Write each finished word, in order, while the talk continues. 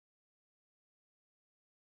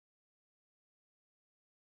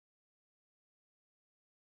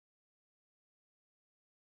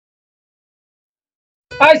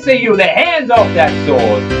I say you, the hands off that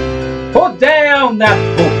sword! Put down that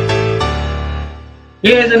book!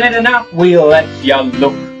 Isn't it enough we'll let you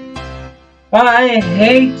look? I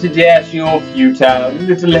hate to dash your futile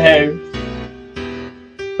little hopes,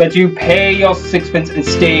 but you pay your sixpence and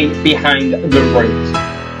stay behind the road.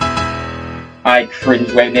 I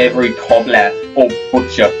cringe when every cobbler or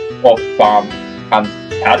butcher or farm comes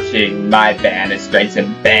touching my banistrades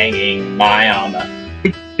and banging my armor.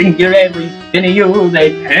 They think you're everything of you,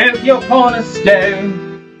 they pound your cornerstone.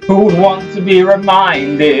 Who would want to be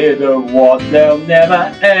reminded of what they'll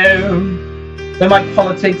never own? But my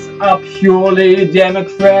politics are purely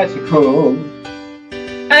democratical.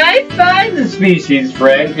 I find the species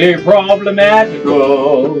frankly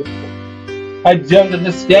problematical. I don't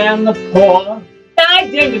understand the poor. I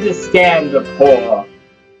don't understand the poor.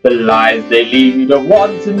 The lives they lead or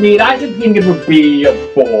want to meet, I should think it would be a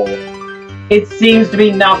bore. It seems to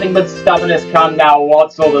be nothing but stubbornness. Come now,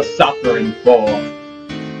 what's all the suffering for?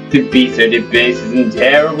 To be so debased and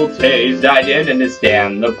terrible taste, I don't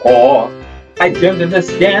understand the poor. I don't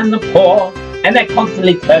understand the poor, and they're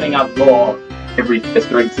constantly turning up raw. Every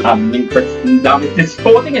festering slum in Christendom is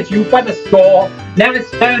distorting its youth by the score. Now I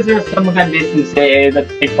suppose there are some who can listen say that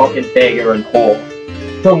pickpocket, beggar and whore.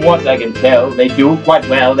 From what I can tell, they do quite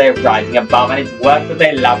well, they're rising above and it's work that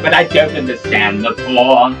they love, but I don't understand the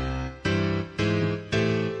poor.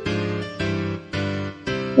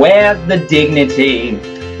 Where's the dignity?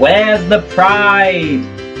 Where's the pride?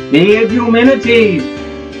 The humility?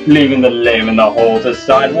 Leaving the lame and the halt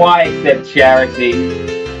aside, why accept charity?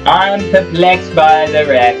 I'm perplexed by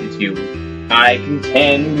their attitude. I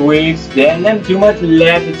contend we extend them too much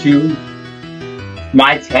latitude.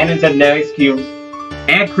 My tenants have no excuse.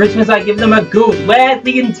 At Christmas I give them a goose. Where's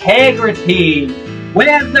the integrity?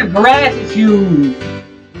 Where's the gratitude?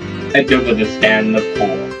 I don't understand the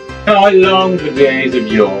poor. I long for days of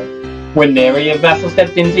yore, when ne'er a vassal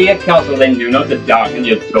stepped into your castle, they knew not to darken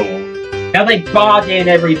your door. Now they barge in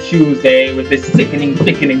every Tuesday with this sickening,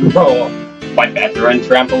 thickening roar. Fight better and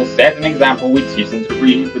trample, set an example, we teach them to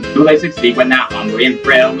read, but do they succeed when they're hungry and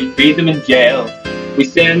frail? We feed them in jail, we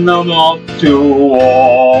send them off to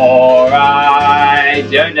war. I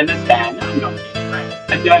don't understand, I'm not being frank,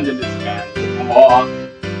 I don't understand the war.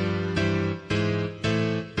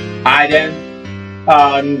 I don't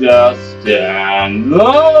understand.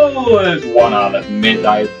 Oh, there's one other myth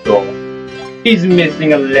I thought. He's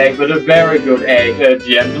missing a leg, but a very good egg, a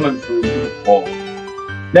gentleman food for the poor.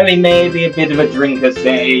 Though he may be a bit of a drinker,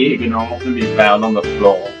 say, he can often be found on the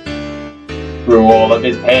floor. Through all of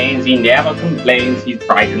his pains, he never complains. He's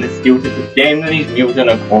bright and astute, it's a shame that he's mute,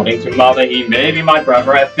 and according to mother, he may be my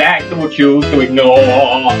brother, a fact that we'll choose to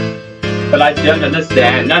ignore. But I don't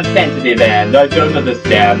understand, I'm sensitive and I don't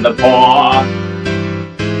understand the poor.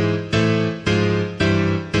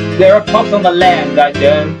 There are pots on the land, I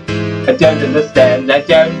don't understand, I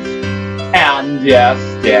don't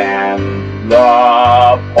understand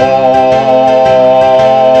the poor.